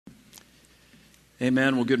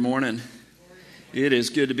Amen. Well, good morning. It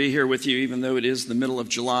is good to be here with you, even though it is the middle of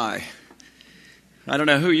July. I don't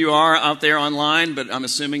know who you are out there online, but I'm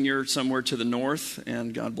assuming you're somewhere to the north,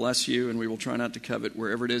 and God bless you, and we will try not to covet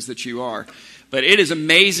wherever it is that you are. But it is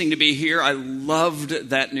amazing to be here. I loved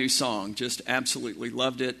that new song, just absolutely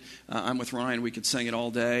loved it. I'm with Ryan. We could sing it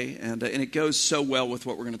all day, and it goes so well with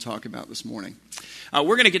what we're going to talk about this morning.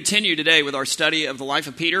 We're going to continue today with our study of the life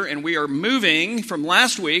of Peter, and we are moving from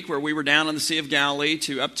last week, where we were down on the Sea of Galilee,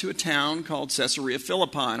 to up to a town called Caesarea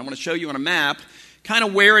Philippi. And I want to show you on a map kind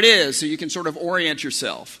of where it is so you can sort of orient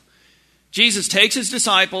yourself. Jesus takes his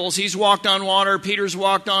disciples. He's walked on water. Peter's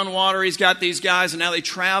walked on water. He's got these guys, and now they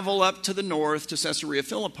travel up to the north to Caesarea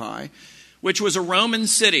Philippi, which was a Roman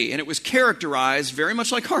city, and it was characterized very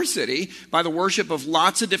much like our city by the worship of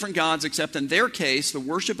lots of different gods, except in their case, the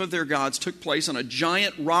worship of their gods took place on a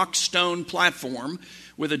giant rock stone platform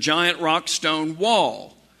with a giant rock stone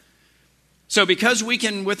wall. So because we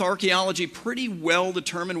can, with archaeology, pretty well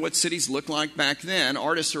determine what cities looked like back then,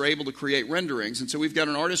 artists are able to create renderings. And so we've got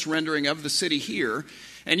an artist rendering of the city here,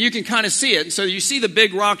 and you can kind of see it. So you see the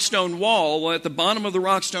big rock stone wall. Well, at the bottom of the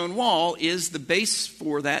rock stone wall is the base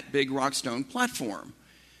for that big rock stone platform.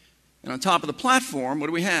 And on top of the platform, what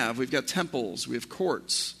do we have? We've got temples. We have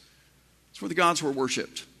courts. It's where the gods were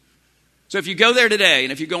worshipped. So if you go there today,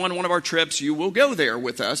 and if you go on one of our trips, you will go there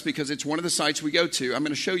with us because it's one of the sites we go to. I'm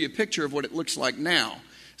going to show you a picture of what it looks like now.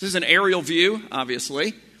 This is an aerial view,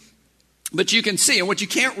 obviously. But you can see, and what you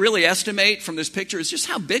can't really estimate from this picture is just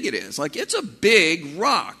how big it is. Like, it's a big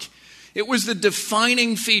rock. It was the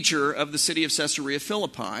defining feature of the city of Caesarea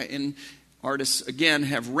Philippi. And artists, again,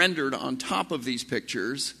 have rendered on top of these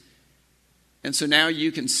pictures. And so now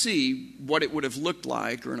you can see what it would have looked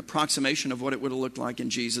like, or an approximation of what it would have looked like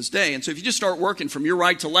in Jesus' day. And so if you just start working from your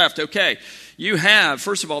right to left, okay, you have,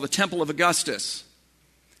 first of all, the Temple of Augustus.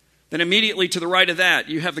 Then immediately to the right of that,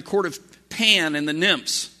 you have the court of Pan and the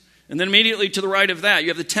nymphs. And then immediately to the right of that, you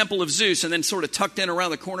have the Temple of Zeus. And then sort of tucked in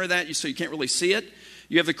around the corner of that, so you can't really see it,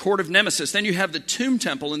 you have the court of Nemesis. Then you have the tomb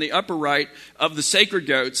temple in the upper right of the sacred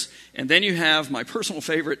goats. And then you have, my personal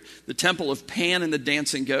favorite, the temple of Pan and the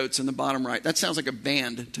dancing goats in the bottom right. That sounds like a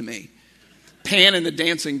band to me. Pan and the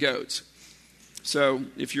dancing goats. So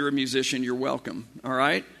if you're a musician, you're welcome. All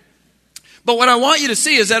right? But what I want you to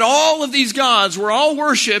see is that all of these gods were all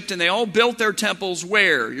worshipped, and they all built their temples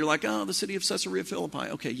where? You're like, oh, the city of Caesarea Philippi.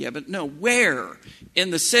 Okay, yeah, but no, where? In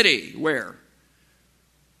the city. Where?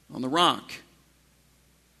 On the rock.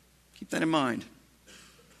 Keep that in mind.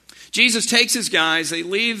 Jesus takes his guys, they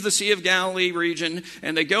leave the Sea of Galilee region,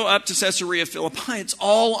 and they go up to Caesarea Philippi. It's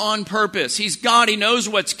all on purpose. He's God. He knows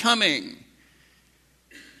what's coming.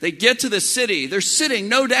 They get to the city. They're sitting,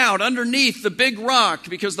 no doubt, underneath the big rock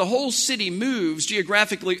because the whole city moves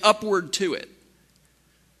geographically upward to it.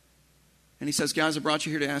 And he says, guys, I brought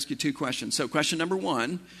you here to ask you two questions. So question number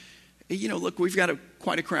one, look, we've got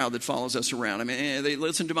quite a crowd that follows us around. I mean, they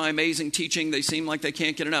listen to my amazing teaching. They seem like they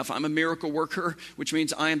can't get enough. I'm a miracle worker, which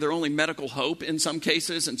means I am their only medical hope in some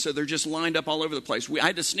cases, and so they're just lined up all over the place. I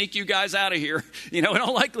had to sneak you guys out of here, in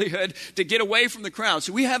all likelihood, to get away from the crowd.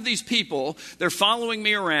 So we have these people. They're following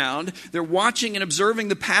me around. They're watching and observing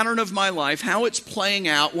the pattern of my life, how it's playing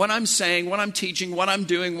out, what I'm saying, what I'm teaching, what I'm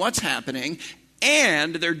doing, what's happening.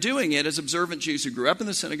 And they're doing it as observant Jews who grew up in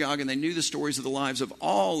the synagogue, and they knew the stories of the lives of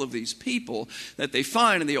all of these people that they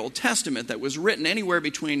find in the Old Testament that was written anywhere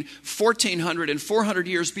between 1,400 and 400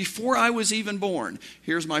 years before I was even born.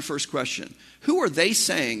 Here's my first question. Who are they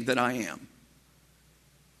saying that I am?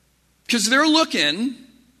 Because they're looking,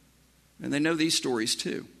 and they know these stories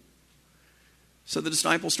too. So the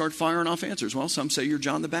disciples start firing off answers. Well, some say you're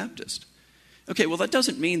John the Baptist. Okay, well, that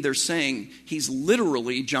doesn't mean they're saying he's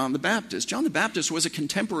literally John the Baptist. John the Baptist was a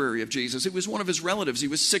contemporary of Jesus. It was one of his relatives. He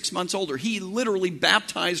was 6 months older. He literally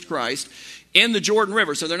baptized Christ in the Jordan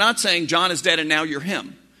River. So they're not saying John is dead and now you're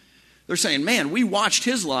him. They're saying, man, we watched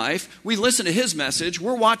his life. We listened to his message.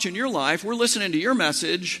 We're watching your life. We're listening to your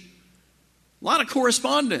message. A lot of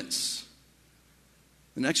correspondence.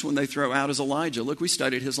 The next one they throw out is Elijah. Look, we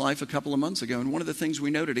studied his life a couple of months ago, and one of the things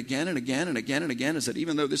we noted again and again and again and again is that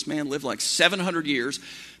even though this man lived like 700 years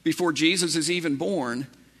before Jesus is even born,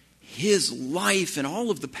 his life and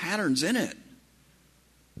all of the patterns in it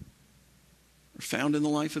are found in the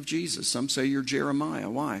life of Jesus. Some say you're Jeremiah.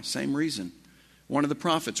 Why? Same reason. One of the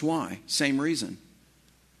prophets. Why? Same reason.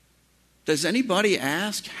 Does anybody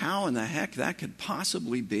ask how in the heck that could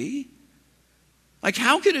possibly be? Like,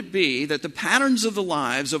 how could it be that the patterns of the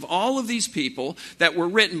lives of all of these people that were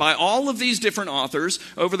written by all of these different authors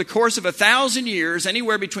over the course of 1,000 years,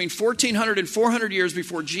 anywhere between 1,400 and 400 years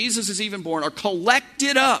before Jesus is even born, are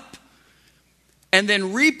collected up and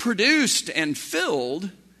then reproduced and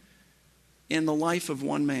filled in the life of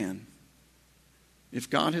one man. If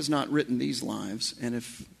God has not written these lives, and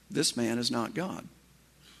if this man is not God.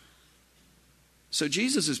 So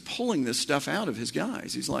Jesus is pulling this stuff out of his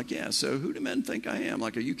guys. He's like, yeah, so who do men think I am?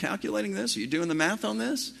 Like, are you calculating this? Are you doing the math on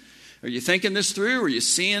this? Are you thinking this through? Are you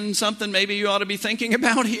seeing something maybe you ought to be thinking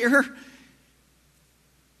about here?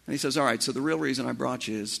 And he says, all right, so the real reason I brought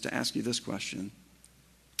you is to ask you this question.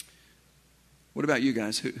 What about you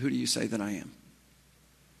guys? Who do you say that I am?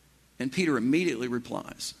 And Peter immediately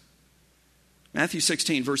replies. Matthew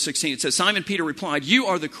 16, verse 16, it says, Simon Peter replied, you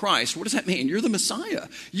are the Christ. What does that mean? You're the Messiah.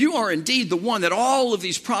 You are indeed the one that all of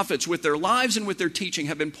these prophets with their lives and with their teaching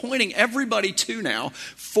have been pointing everybody to now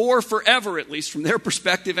for forever, at least from their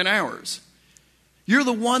perspective and ours. You're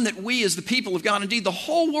the one that we as the people of God, indeed the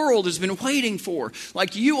whole world has been waiting for.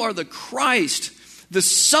 Like you are the Christ, the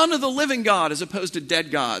Son of the living God, as opposed to dead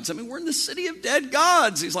gods. I mean, we're in the city of dead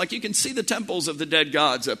gods. He's like, you can see the temples of the dead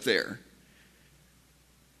gods up there.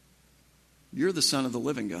 You're the Son of the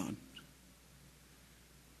living God.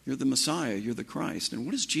 You're the Messiah. You're the Christ. And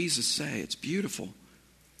what does Jesus say? It's beautiful.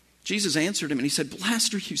 Jesus answered him and he said,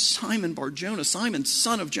 blessed are you, Simon Bar-Jonah, Simon,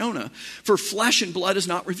 son of Jonah, for flesh and blood has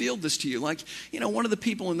not revealed this to you. Like, one of the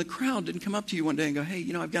people in the crowd didn't come up to you one day and go, hey,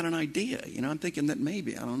 I've got an idea. I'm thinking that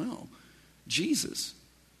maybe, I don't know. Jesus,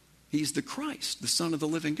 he's the Christ, the Son of the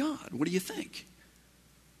living God. What do you think?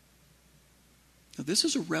 Now, this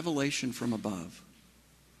is a revelation from above.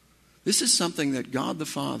 This is something that God the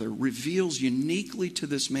Father reveals uniquely to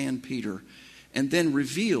this man, Peter, and then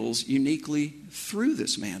reveals uniquely through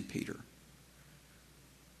this man, Peter.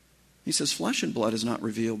 He says, flesh and blood has not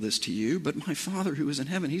revealed this to you, but my Father who is in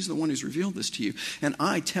heaven, he's the one who's revealed this to you. And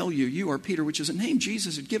I tell you, you are Peter, which is a name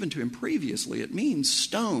Jesus had given to him previously. It means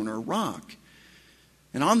stone or rock.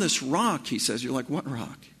 And on this rock, he says, you're like, what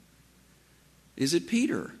rock? Is it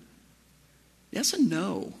Peter? Yes and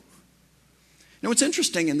no. Now, what's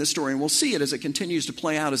interesting in this story, and we'll see it as it continues to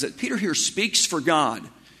play out, is that Peter here speaks for God.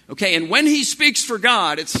 Okay, and when he speaks for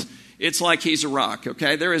God, it's like he's a rock.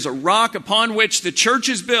 Okay, there is a rock upon which the church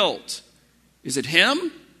is built. Is it him?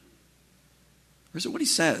 Or is it what he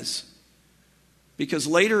says? Because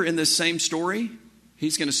later in this same story,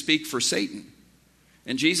 he's going to speak for Satan.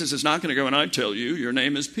 And Jesus is not going to go, and I tell you, your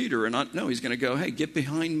name is Peter. No, he's going to go, hey, get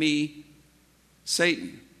behind me,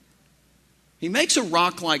 Satan. He makes a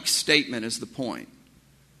rock-like statement is the point.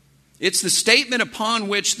 It's the statement upon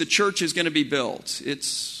which the church is going to be built.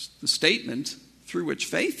 It's the statement through which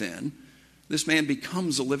faith in this man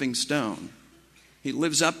becomes a living stone. He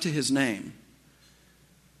lives up to his name.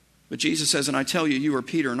 But Jesus says, and I tell you, you are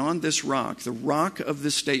Peter, and on this rock, the rock of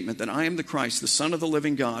this statement, that I am the Christ, the Son of the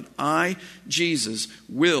living God, I, Jesus,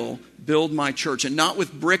 will build my church. And not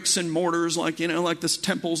with bricks and mortars like the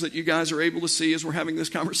temples that you guys are able to see as we're having this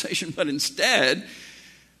conversation, but instead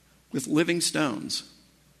with living stones,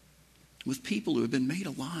 with people who have been made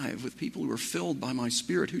alive, with people who are filled by my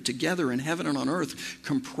Spirit, who together in heaven and on earth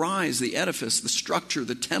comprise the edifice, the structure,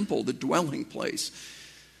 the temple, the dwelling place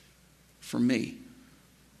for me.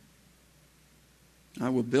 I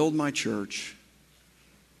will build my church,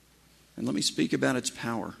 and let me speak about its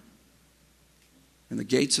power. And the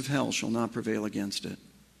gates of hell shall not prevail against it.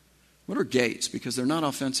 What are gates? Because they're not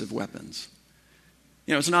offensive weapons.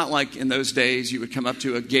 It's not like in those days you would come up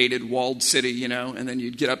to a gated, walled city, and then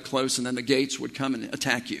you'd get up close and then the gates would come and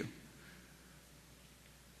attack you.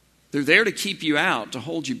 They're there to keep you out, to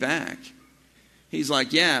hold you back. He's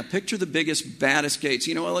like, yeah, picture the biggest, baddest gates.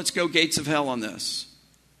 Let's go gates of hell on this.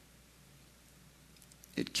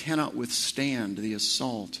 It cannot withstand the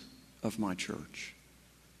assault of my church.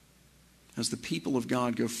 As the people of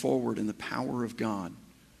God go forward in the power of God,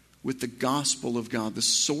 with the gospel of God, the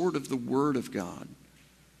sword of the word of God,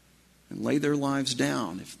 and lay their lives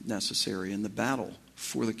down, if necessary, in the battle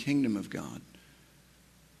for the kingdom of God,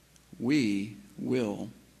 we will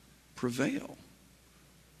prevail.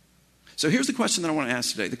 So here's the question that I want to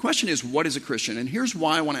ask today. The question is, what is a Christian? And here's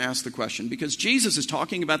why I want to ask the question. Because Jesus is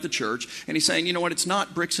talking about the church, and he's saying, it's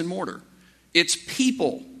not bricks and mortar. It's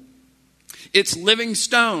people. It's living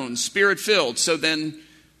stones, Spirit-filled. So then,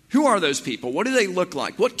 who are those people? What do they look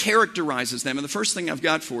like? What characterizes them? And the first thing I've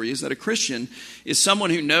got for you is that a Christian is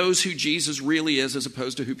someone who knows who Jesus really is as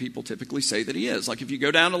opposed to who people typically say that he is. Like if you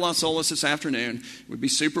go down to Las Olas this afternoon, it would be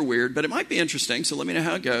super weird, but it might be interesting, so let me know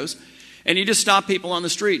how it goes. And you just stop people on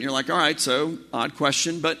the street and you're like, all right, so odd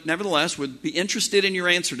question, but nevertheless would be interested in your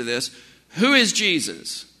answer to this. Who is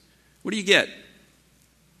Jesus? What do you get?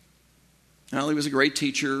 Well, he was a great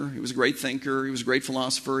teacher. He was a great thinker. He was a great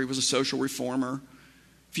philosopher. He was a social reformer.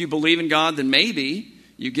 If you believe in God, then maybe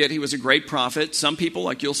You get he was a great prophet. Some people,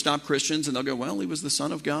 like you'll stop Christians and they'll go, well, he was the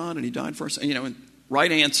Son of God and he died for us. And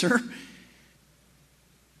right answer.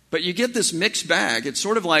 But you get this mixed bag. It's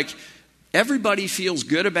sort of like everybody feels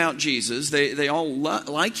good about Jesus. They all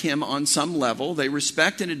like him on some level. They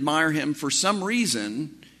respect and admire him for some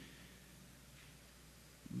reason.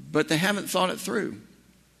 But they haven't thought it through.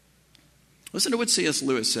 Listen to what C.S.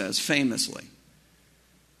 Lewis says famously.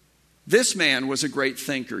 This man was a great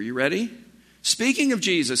thinker. You ready? Speaking of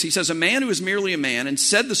Jesus, he says, a man who is merely a man and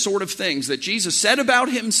said the sort of things that Jesus said about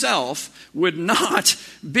himself would not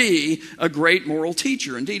be a great moral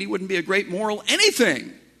teacher. Indeed, he wouldn't be a great moral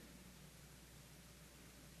anything.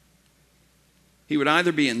 He would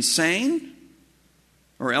either be insane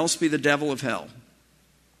or else be the devil of hell.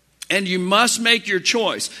 And you must make your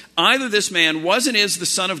choice. Either this man was and is the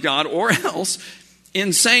Son of God or else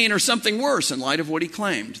insane or something worse in light of what he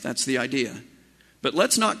claimed. That's the idea. But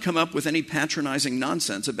let's not come up with any patronizing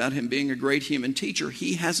nonsense about him being a great human teacher.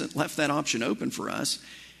 He hasn't left that option open for us,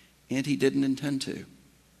 and he didn't intend to.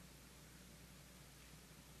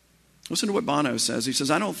 Listen to what Bono says. He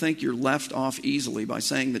says, I don't think you're left off easily by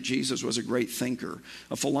saying that Jesus was a great thinker,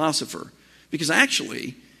 a philosopher, because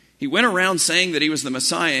actually he went around saying that he was the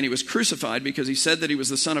Messiah and he was crucified because he said that he was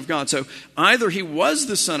the Son of God. So either he was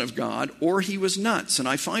the Son of God or he was nuts. And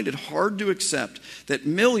I find it hard to accept that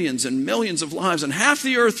millions and millions of lives and half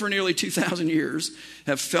the earth for nearly 2,000 years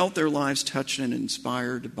have felt their lives touched and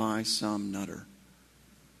inspired by some nutter.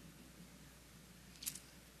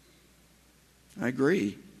 I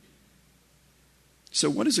agree.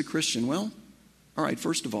 So what is a Christian? Well, all right,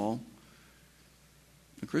 first of all,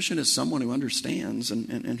 a Christian is someone who understands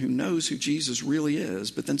and who knows who Jesus really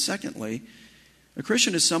is. But then secondly, a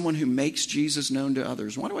Christian is someone who makes Jesus known to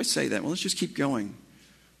others. Why do I say that? Well, let's just keep going.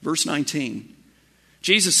 Verse 19.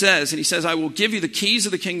 Jesus says, and he says, I will give you the keys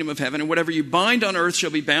of the kingdom of heaven, and whatever you bind on earth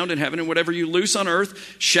shall be bound in heaven, and whatever you loose on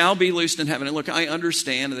earth shall be loosed in heaven. And look, I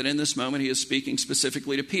understand that in this moment he is speaking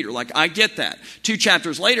specifically to Peter. Like, I get that. 2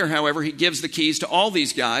 chapters later, however, he gives the keys to all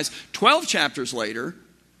these guys. 12 chapters later,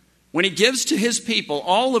 when he gives to his people,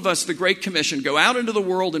 all of us, the Great Commission, go out into the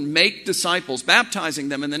world and make disciples, baptizing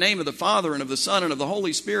them in the name of the Father and of the Son and of the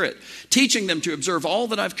Holy Spirit, teaching them to observe all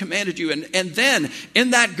that I've commanded you. And then,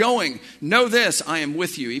 in that going, know this, I am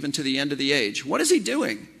with you even to the end of the age. What is he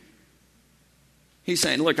doing? He's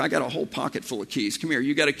saying, look, I got a whole pocket full of keys. Come here,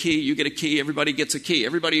 you got a key, you get a key, everybody gets a key.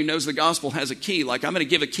 Everybody who knows the gospel has a key. Like, I'm going to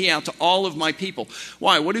give a key out to all of my people.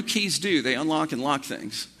 Why? What do keys do? They unlock and lock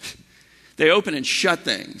things. They open and shut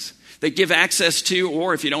things. They give access to,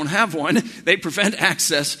 or if you don't have one, they prevent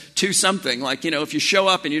access to something. Like, if you show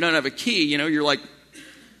up and you don't have a key, you're like,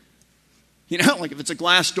 like if it's a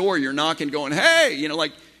glass door, you're knocking going, hey,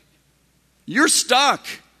 like, you're stuck.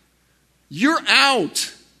 You're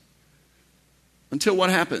out. Until what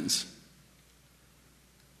happens?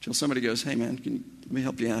 Until somebody goes, hey man, let me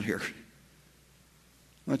help you out here.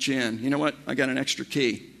 Let you in. You know what? I got an extra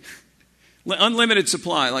key. Unlimited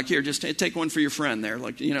supply. Like, here, just take one for your friend there.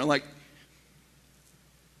 Like,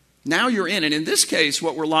 now you're in. And in this case,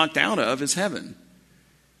 what we're locked out of is heaven.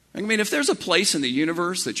 I mean, if there's a place in the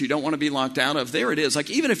universe that you don't want to be locked out of, there it is. Like,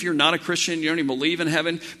 even if you're not a Christian, you don't even believe in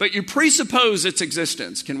heaven, but you presuppose its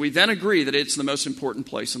existence, can we then agree that it's the most important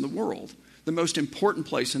place in the world? The most important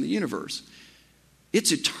place in the universe?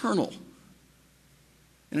 It's eternal.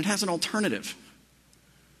 And it has an alternative.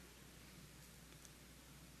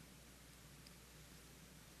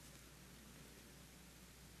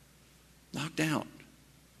 Locked out.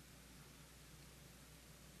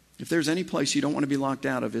 If there's any place you don't want to be locked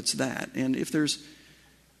out of, it's that. And if there's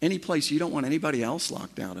any place you don't want anybody else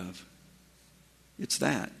locked out of, it's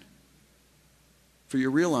that. For you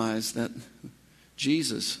realize that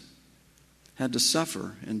Jesus had to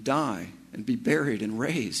suffer and die and be buried and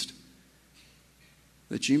raised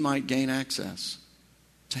that you might gain access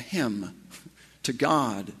to him, to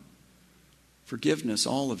God, forgiveness,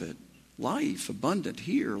 all of it. Life abundant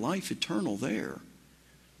here, life eternal there.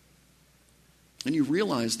 And you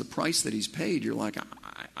realize the price that he's paid. You're like,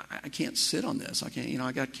 I can't sit on this. I can't,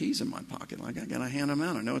 I got keys in my pocket. Like, I got to hand them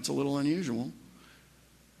out. I know it's a little unusual.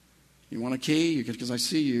 You want a key? Because I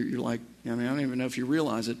see you. You're like, I don't even know if you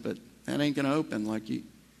realize it, but that ain't going to open.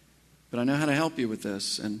 But I know how to help you with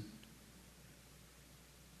this.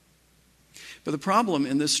 But the problem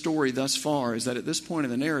in this story thus far is that at this point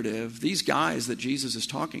in the narrative, these guys that Jesus is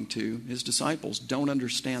talking to, his disciples, don't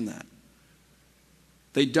understand that.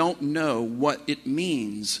 They don't know what it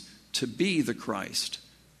means to be the Christ,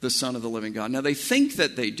 the Son of the living God. Now, they think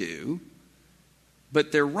that they do,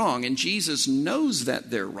 but they're wrong. And Jesus knows that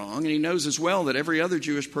they're wrong. And he knows as well that every other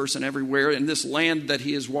Jewish person everywhere in this land that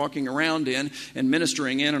he is walking around in and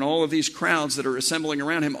ministering in, and all of these crowds that are assembling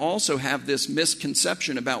around him also have this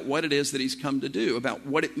misconception about what it is that he's come to do, about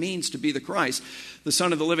what it means to be the Christ, the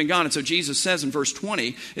Son of the living God. And so Jesus says in verse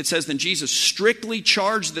 20, it says, "Then Jesus strictly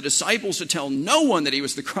charged the disciples to tell no one that he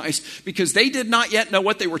was the Christ, because they did not yet know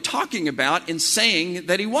what they were talking about in saying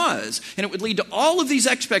that he was." And it would lead to all of these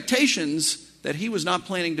expectations that he was not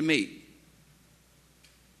planning to meet.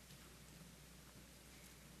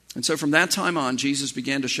 And so from that time on, Jesus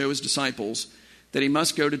began to show his disciples that he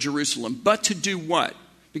must go to Jerusalem. But to do what?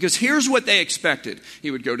 Because here's what they expected. He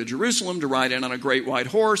would go to Jerusalem to ride in on a great white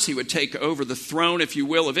horse. He would take over the throne, if you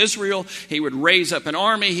will, of Israel. He would raise up an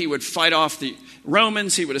army. He would fight off the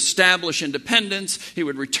Romans. He would establish independence. He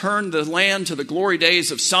would return the land to the glory days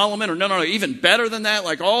of Solomon. Or no, even better than that.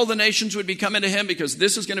 Like all the nations would be coming to him because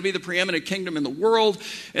this is going to be the preeminent kingdom in the world,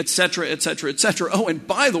 etc., etc., etc. Oh, and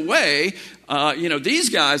by the way, these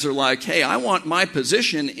guys are like, hey, I want my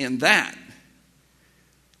position in that.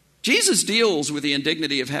 Jesus deals with the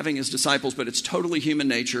indignity of having his disciples, but it's totally human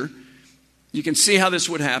nature. You can see how this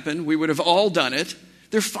would happen. We would have all done it.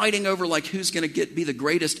 They're fighting over like who's going to be the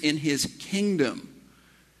greatest in his kingdom.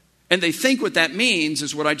 And they think what that means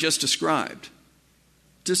is what I just described.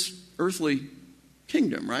 This earthly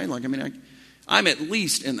kingdom, right? I'm at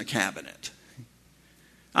least in the cabinet.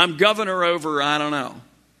 I'm governor over, I don't know,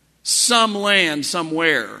 some land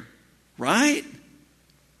somewhere, right?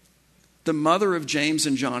 The mother of James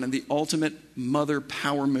and John, and the ultimate mother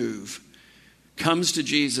power move, comes to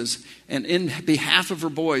Jesus, and in behalf of her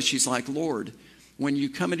boys, she's like, "Lord, when you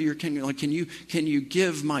come into your kingdom, like, can you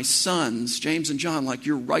give my sons, James and John, like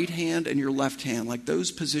your right hand and your left hand, like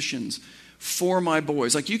those positions for my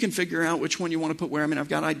boys? Like you can figure out which one you want to put where. I mean, I've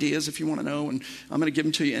got ideas if you want to know, and I'm going to give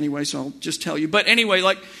them to you anyway, so I'll just tell you. But anyway,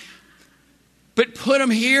 but put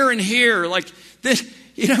them here and here, like this,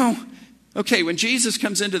 Okay, when Jesus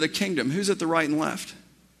comes into the kingdom, who's at the right and left?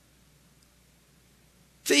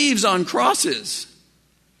 Thieves on crosses.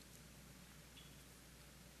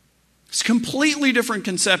 It's a completely different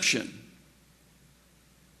conception.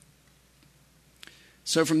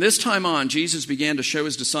 So from this time on, Jesus began to show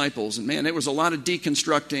his disciples, and man, it was a lot of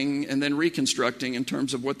deconstructing and then reconstructing in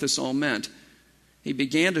terms of what this all meant. He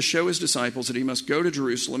began to show his disciples that he must go to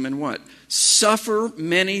Jerusalem and what? Suffer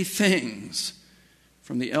many things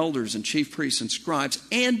from the elders and chief priests and scribes,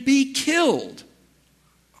 and be killed.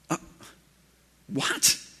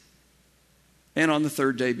 What? And on the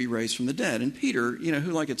third day be raised from the dead. And Peter,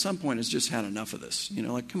 who at some point has just had enough of this,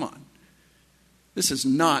 come on. This is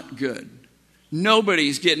not good.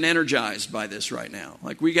 Nobody's getting energized by this right now.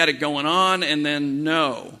 We got it going on, and then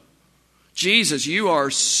no. Jesus, you are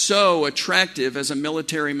so attractive as a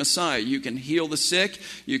military Messiah. You can heal the sick.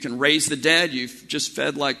 You can raise the dead. You've just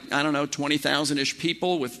fed 20,000-ish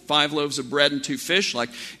people with 5 loaves of bread and 2 fish.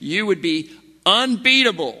 You would be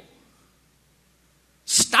unbeatable.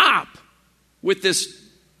 Stop with this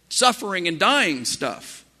suffering and dying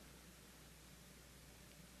stuff.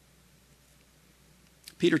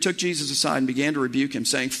 Peter took Jesus aside and began to rebuke him,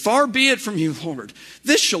 saying, "Far be it from you, Lord.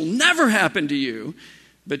 This shall never happen to you."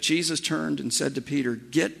 But Jesus turned and said to Peter,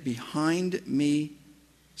 "Get behind me,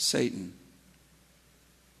 Satan.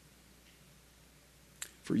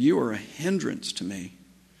 For you are a hindrance to me.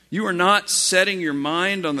 You are not setting your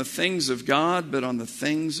mind on the things of God, but on the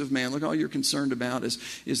things of man." Look, all you're concerned about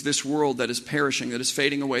is this world that is perishing, that is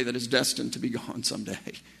fading away, that is destined to be gone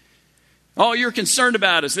someday. All you're concerned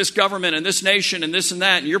about is this government and this nation and this and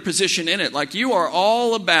that and your position in it. You are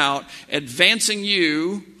all about advancing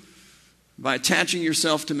you by attaching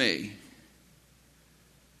yourself to me.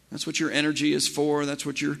 That's what your energy is for. That's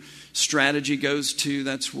what your strategy goes to.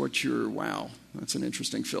 That's what that's an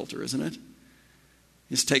interesting filter, isn't it?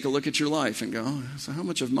 Just take a look at your life and go, so how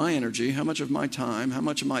much of my energy, how much of my time, how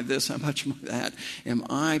much of my this, how much of my that am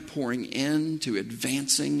I pouring into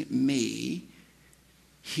advancing me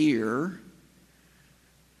here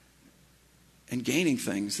and gaining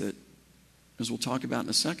things that, as we'll talk about in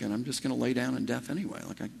a second, I'm just going to lay down in death anyway.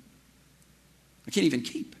 I can't even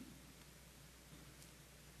keep.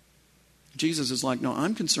 Jesus is like, no,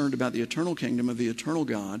 I'm concerned about the eternal kingdom of the eternal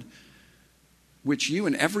God, which you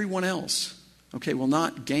and everyone else, will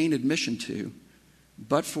not gain admission to,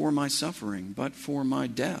 but for my suffering, but for my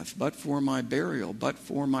death, but for my burial, but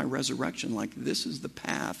for my resurrection. This is the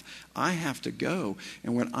path I have to go.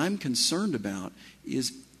 And what I'm concerned about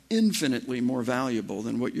is infinitely more valuable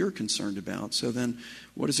than what you're concerned about. So then,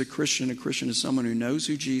 what is a Christian? A Christian is someone who knows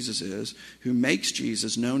who Jesus is, who makes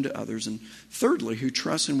Jesus known to others, and thirdly, who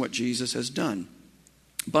trusts in what Jesus has done.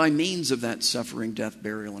 by means of that suffering, death,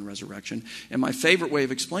 burial, and resurrection. And my favorite way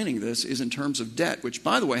of explaining this is in terms of debt, which,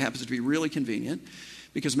 by the way, happens to be really convenient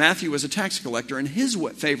because Matthew was a tax collector, and his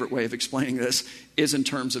favorite way of explaining this is in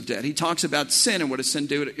terms of debt. He talks about sin, and what does sin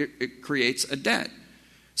do? It creates a debt.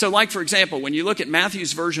 So, like, for example, when you look at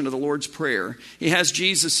Matthew's version of the Lord's Prayer, he has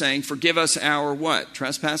Jesus saying, forgive us our what?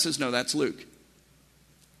 Trespasses? No, that's Luke.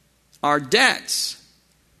 Our debts,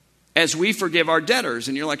 as we forgive our debtors.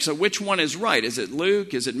 And you're like, so which one is right? Is it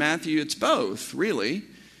Luke? Is it Matthew? It's both, really.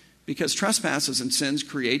 Because trespasses and sins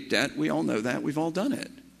create debt. We all know that. We've all done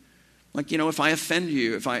it. Like, if I offend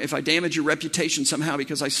you, if I damage your reputation somehow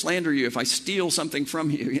because I slander you, if I steal something from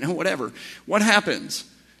you, whatever. What happens?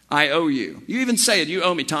 I owe you. You even say it. You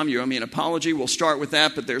owe me, Tom. You owe me an apology. We'll start with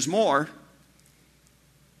that, but there's more.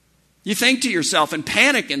 You think to yourself and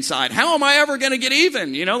panic inside, how am I ever going to get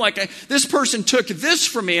even? This person took this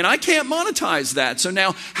from me and I can't monetize that. So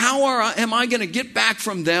now how am I going to get back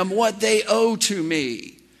from them what they owe to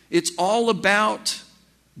me? It's all about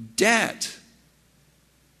debt.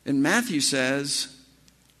 And Matthew says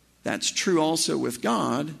that's true also with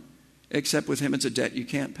God, except with him it's a debt you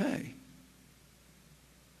can't pay.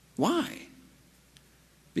 Why?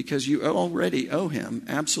 Because you already owe him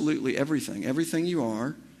absolutely everything. Everything you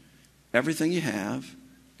are, everything you have,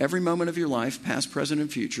 every moment of your life, past, present,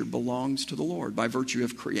 and future, belongs to the Lord by virtue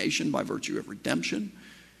of creation, by virtue of redemption.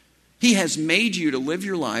 He has made you to live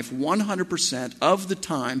your life 100% of the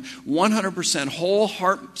time, 100% whole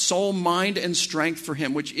heart, soul, mind, and strength for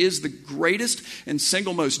him, which is the greatest and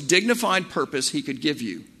single most dignified purpose he could give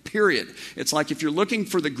you, period. It's like if you're looking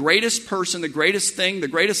for the greatest person, the greatest thing, the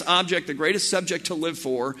greatest object, the greatest subject to live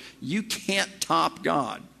for, you can't top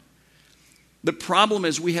God. The problem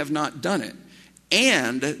is we have not done it.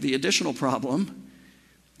 And the additional problem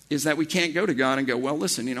is that we can't go to God and go, well,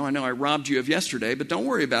 listen, I know I robbed you of yesterday, but don't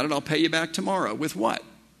worry about it. I'll pay you back tomorrow. With what?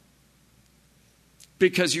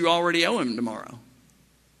 Because you already owe him tomorrow.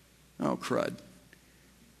 Oh, crud.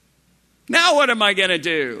 Now what am I going to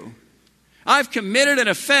do? I've committed an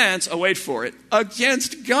offense, wait for it,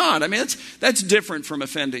 against God. I mean, that's different from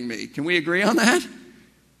offending me. Can we agree on that?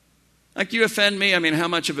 Like, you offend me, how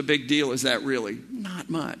much of a big deal is that really? Not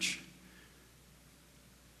much.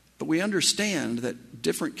 But we understand that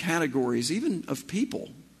different categories, even of people,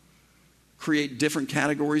 create different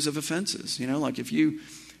categories of offenses. Like if you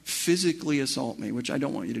physically assault me, which I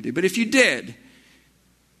don't want you to do, but if you did,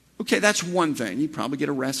 okay, that's one thing. You'd probably get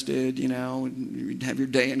arrested, you'd have your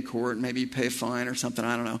day in court, and maybe you pay a fine or something,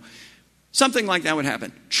 I don't know. Something like that would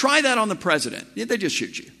happen. Try that on the president. They just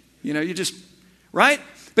shoot you. You just, right?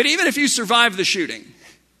 But even if you survive the shooting,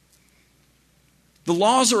 the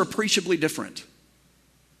laws are appreciably different.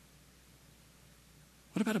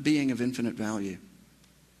 What about a being of infinite value?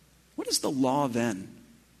 What is the law then?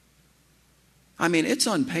 It's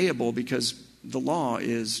unpayable because the law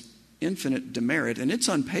is infinite demerit, and it's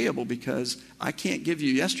unpayable because I can't give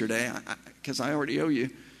you yesterday because I already owe you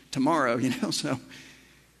tomorrow, so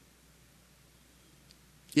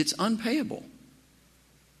it's unpayable.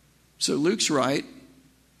 So Luke's right,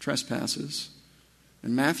 trespasses,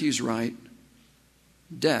 and Matthew's right,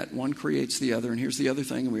 debt. One creates the other, and here's the other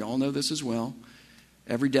thing, and we all know this as well.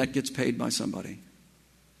 Every debt gets paid by somebody.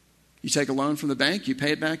 You take a loan from the bank, you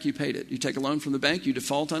pay it back, you paid it. You take a loan from the bank, you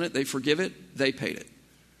default on it, they forgive it, they paid it.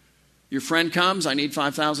 Your friend comes, I need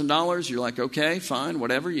 $5,000. You're like, okay, fine,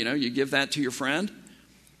 whatever. You give that to your friend.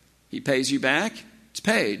 He pays you back, it's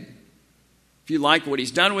paid. If you like what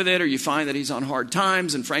he's done with it, or you find that he's on hard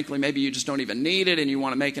times, and frankly, maybe you just don't even need it, and you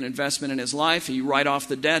want to make an investment in his life, and you write off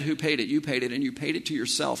the debt, who paid it? You paid it, and you paid it to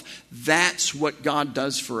yourself. That's what God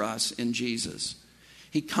does for us in Jesus.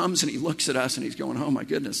 He comes and he looks at us and he's going, oh my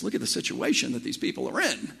goodness, look at the situation that these people are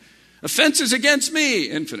in. Offenses against me,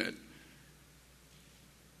 infinite.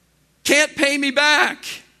 Can't pay me back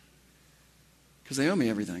because they owe me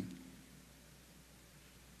everything.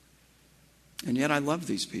 And yet I love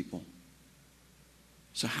these people.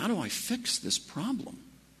 So how do I fix this problem?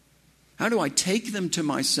 How do I take them to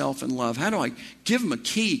myself in love? How do I give them a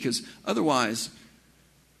key? Because otherwise,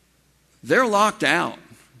 they're locked out.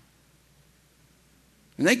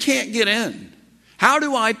 And they can't get in. How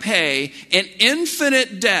do I pay an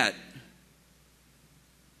infinite debt?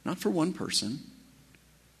 Not for one person,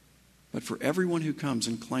 but for everyone who comes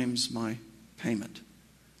and claims my payment.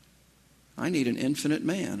 I need an infinite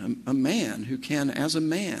man, a man who can, as a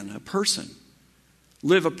man, a person,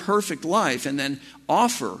 live a perfect life and then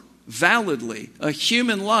offer validly a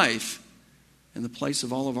human life in the place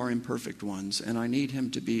of all of our imperfect ones. And I need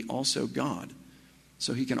him to be also God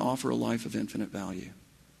so he can offer a life of infinite value.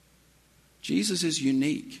 Jesus is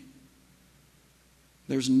unique.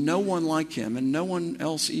 There's no one like him, and no one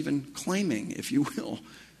else even claiming, if you will,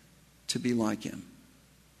 to be like him.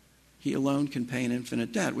 He alone can pay an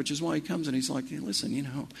infinite debt, which is why he comes and he's like, hey,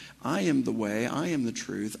 listen, I am the way, I am the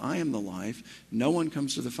truth, I am the life. No one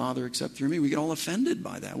comes to the Father except through me. We get all offended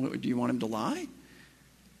by that. Do you want him to lie?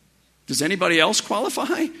 Does anybody else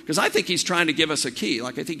qualify? Because I think he's trying to give us a key.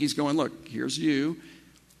 I think he's going, look, here's you.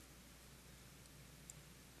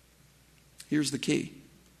 Here's the key.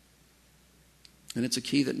 And it's a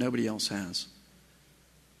key that nobody else has.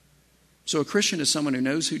 So a Christian is someone who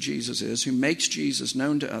knows who Jesus is, who makes Jesus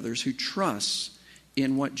known to others, who trusts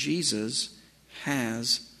in what Jesus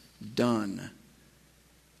has done.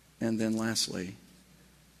 And then lastly,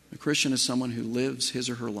 a Christian is someone who lives his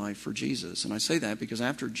or her life for Jesus. And I say that because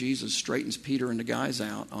after Jesus straightens Peter and the guys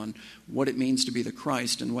out on what it means to be the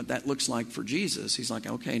Christ and what that looks like for Jesus, he's like,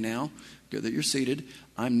 okay, now, good that you're seated.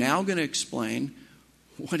 I'm now going to explain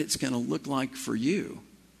what it's going to look like for you.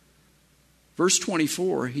 Verse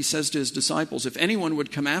 24, he says to his disciples, if anyone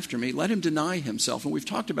would come after me, let him deny himself. And we've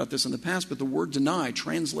talked about this in the past, but the word deny,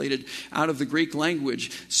 translated out of the Greek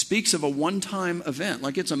language, speaks of a one-time event.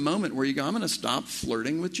 Like it's a moment where you go, I'm going to stop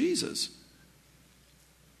flirting with Jesus.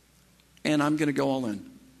 And I'm going to go all in.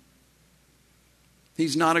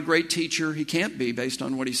 He's not a great teacher. He can't be based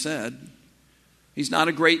on what he said. He's not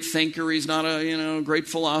a great thinker. He's not a great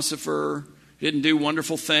philosopher. He didn't do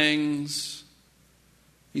wonderful things.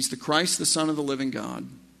 He's the Christ, the Son of the living God.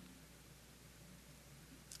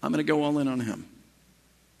 I'm going to go all in on him.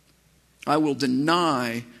 I will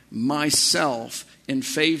deny myself in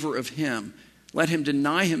favor of him. Let him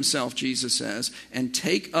deny himself, Jesus says, and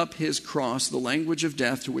take up his cross, the language of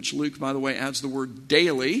death, to which Luke, by the way, adds the word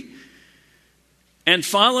daily, and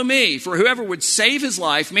follow me. For whoever would save his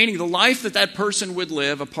life, meaning the life that person would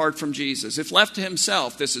live apart from Jesus. If left to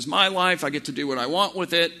himself, this is my life, I get to do what I want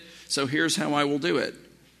with it, so here's how I will do it.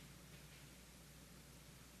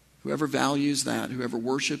 Whoever values that, whoever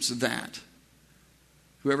worships that,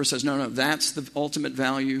 whoever says, no, that's the ultimate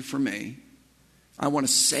value for me. I want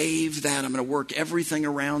to save that. I'm going to work everything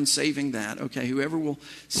around saving that. Okay, whoever will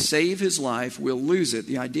save his life will lose it.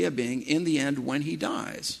 The idea being, in the end, when he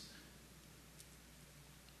dies.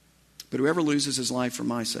 But whoever loses his life for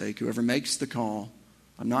my sake, whoever makes the call,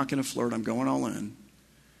 I'm not going to flirt, I'm going all in,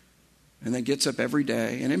 and then gets up every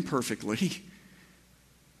day, and imperfectly,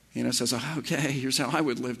 says, okay, here's how I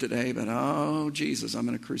would live today, but Jesus, I'm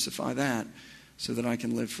going to crucify that so that I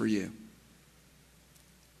can live for you.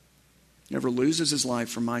 Whoever loses his life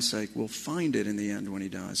for my sake will find it in the end when he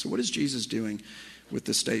dies. So what is Jesus doing with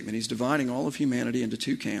this statement? He's dividing all of humanity into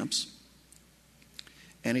two camps.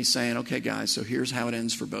 And he's saying, okay, guys, so here's how it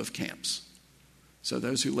ends for both camps. So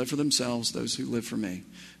those who live for themselves, those who live for me.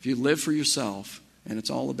 If you live for yourself, and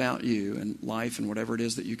it's all about you and life and whatever it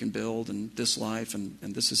is that you can build and this life and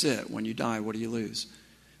this is it. When you die, what do you lose?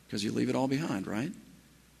 Because you leave it all behind, right?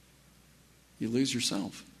 You lose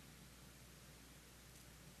yourself.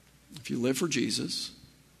 If you live for Jesus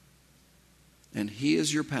and he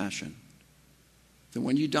is your passion, then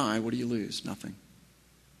when you die, what do you lose? Nothing.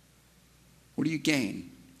 What do you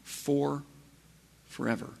gain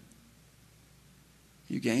forever?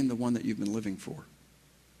 You gain the one that you've been living for.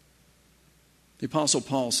 The Apostle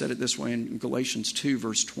Paul said it this way in Galatians 2,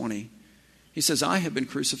 verse 20. He says, I have been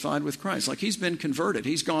crucified with Christ. Like he's been converted.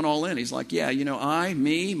 He's gone all in. He's like, yeah,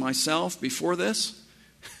 myself, before this,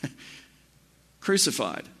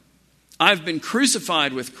 crucified. I've been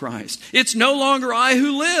crucified with Christ. It's no longer I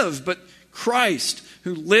who live, but Christ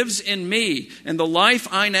who lives in me. And the life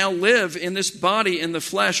I now live in this body, in the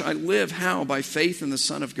flesh, I live how? By faith in the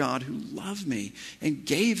Son of God who loved me and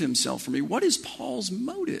gave himself for me. What is Paul's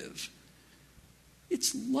motive?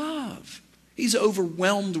 It's love. He's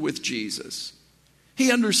overwhelmed with Jesus. He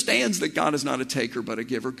understands that God is not a taker but a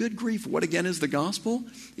giver. Good grief, what again is the gospel?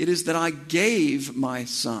 It is that I gave my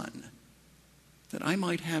son that I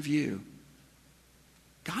might have you.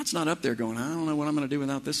 God's not up there going, I don't know what I'm going to do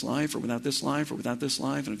without this life or without this life or without this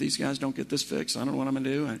life. And if these guys don't get this fixed, I don't know what I'm going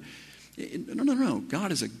to do. No.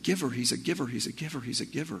 God is a giver. He's a giver. He's a giver. He's a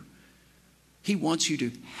giver. He wants you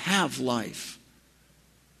to have life.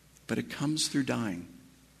 But it comes through dying.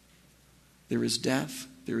 There is death,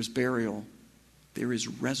 there is burial, there is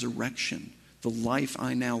resurrection. The life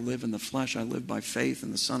I now live in the flesh, I live by faith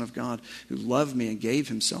in the Son of God who loved me and gave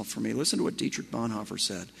himself for me. Listen to what Dietrich Bonhoeffer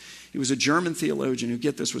said. He was a German theologian who,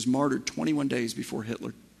 get this, was martyred 21 days before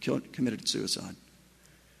Hitler committed suicide.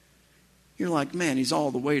 You're like, man, he's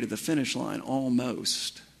all the way to the finish line,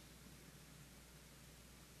 almost.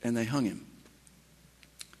 And they hung him.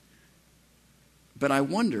 But I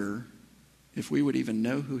wonder if we would even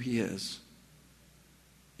know who he is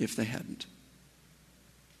if they hadn't.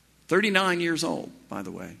 39 years old, by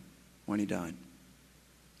the way, when he died.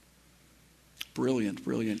 Brilliant,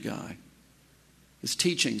 brilliant guy. His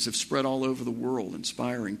teachings have spread all over the world,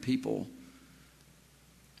 inspiring people,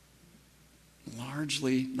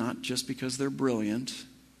 largely not just because they're brilliant,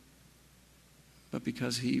 but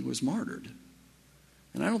because he was martyred.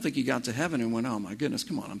 And I don't think he got to heaven and went, oh my goodness,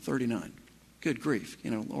 come on, I'm 39. Good grief.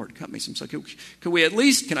 Lord, cut me some slack.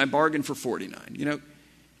 Can I bargain for 49?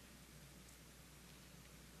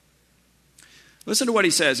 Listen to what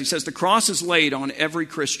he says. He says, the cross is laid on every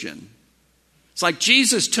Christian. It's like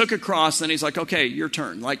Jesus took a cross, then he's like, okay, your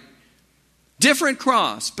turn. Like, different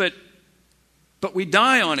cross, but we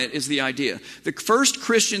die on it is the idea. The first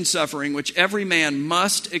Christian suffering which every man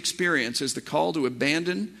must experience is the call to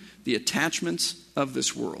abandon the attachments of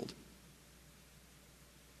this world.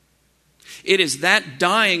 It is that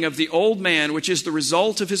dying of the old man which is the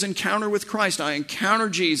result of his encounter with Christ. I encounter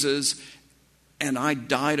Jesus and I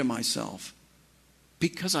die to myself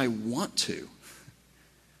because I want to.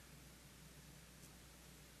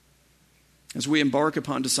 As we embark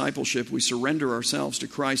upon discipleship, we surrender ourselves to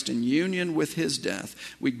Christ in union with his death.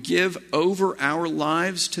 We give over our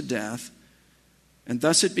lives to death, and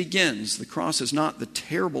thus it begins. The cross is not the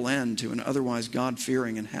terrible end to an otherwise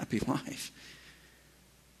God-fearing and happy life.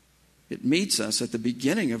 It meets us at the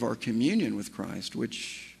beginning of our communion with Christ,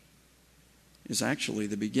 which is actually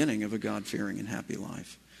the beginning of a God-fearing and happy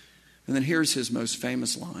life. And then here's his most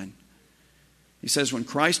famous line. He says, when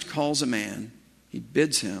Christ calls a man, he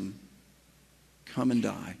bids him come and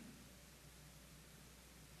die.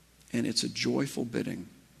 And it's a joyful bidding.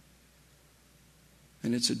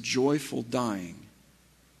 And it's a joyful dying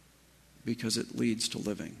because it leads to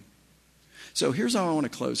living. So here's how I want to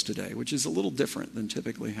close today, which is a little different than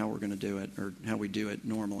typically how we're going to do it or how we do it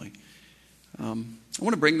normally. I want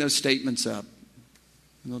to bring those statements up,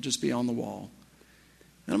 and they'll just be on the wall.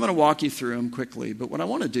 And I'm going to walk you through them quickly, but what I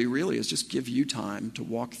want to do really is just give you time to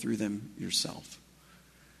walk through them yourself.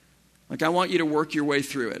 Like, I want you to work your way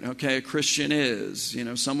through it. Okay, a Christian is,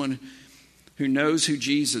 someone who knows who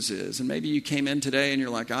Jesus is. And maybe you came in today and you're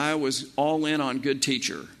like, I was all in on good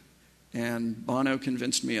teacher, and Bono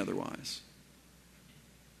convinced me otherwise.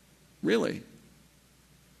 Really?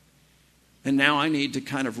 And now I need to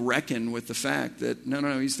kind of reckon with the fact that,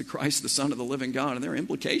 no, he's the Christ, the Son of the living God, and there are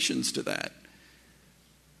implications to that.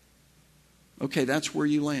 Okay, that's where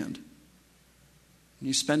you land. And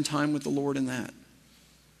you spend time with the Lord in that.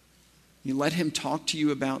 You let him talk to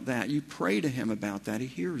you about that. You pray to him about that. He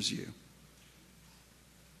hears you.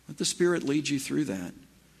 Let the Spirit lead you through that.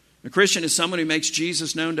 A Christian is someone who makes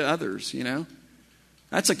Jesus known to others,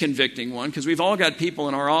 That's a convicting one, because we've all got people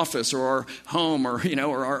in our office or our home or,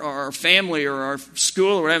 or our family or our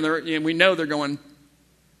school or whatever, and we know they're going,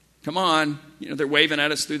 come on. They're waving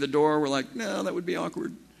at us through the door. We're like, no, that would be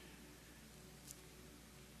awkward.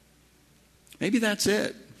 Maybe that's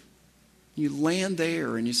it. You land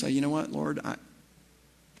there and you say, you know what, Lord,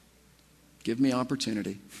 give me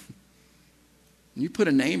opportunity. And you put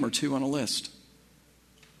a name or two on a list.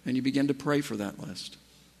 And you begin to pray for that list.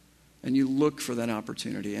 And you look for that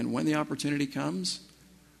opportunity. And when the opportunity comes,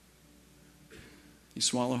 you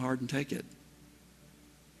swallow hard and take it.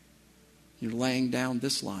 You're laying down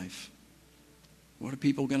this life. What are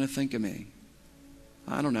people going to think of me?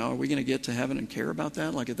 I don't know. Are we going to get to heaven and care about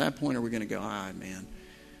that? Like, at that point, are we going to go, man,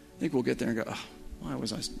 I think we'll get there and go, why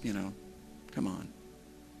was I, come on.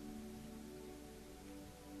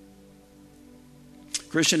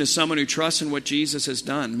 Christian is someone who trusts in what Jesus has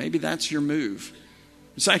done. Maybe that's your move.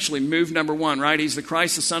 It's actually move number one, right? He's the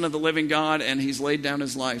Christ, the Son of the living God, and he's laid down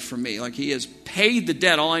his life for me. Like, he has paid the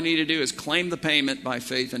debt. All I need to do is claim the payment by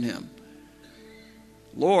faith in him.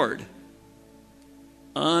 Lord,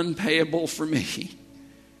 unpayable for me.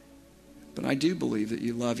 But I do believe that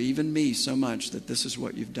you love even me so much that this is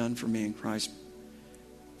what you've done for me in Christ.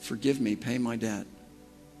 Forgive me, pay my debt.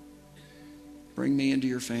 Bring me into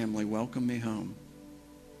your family, welcome me home.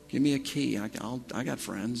 Give me a key. I got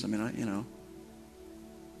friends.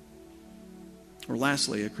 Or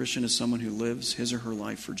lastly, a Christian is someone who lives his or her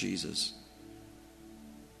life for Jesus.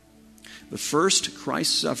 The first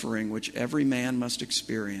Christ suffering which every man must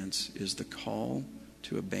experience is the call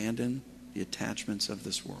to abandon the attachments of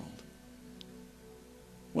this world.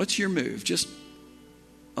 What's your move? Just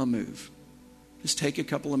a move. Just take a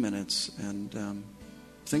couple of minutes and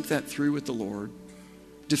think that through with the Lord.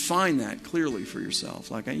 Define that clearly for yourself.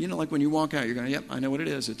 Like when you walk out, you're going, yep, I know what it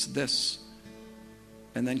is. It's this.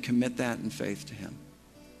 And then commit that in faith to him.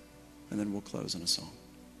 And then we'll close in a song.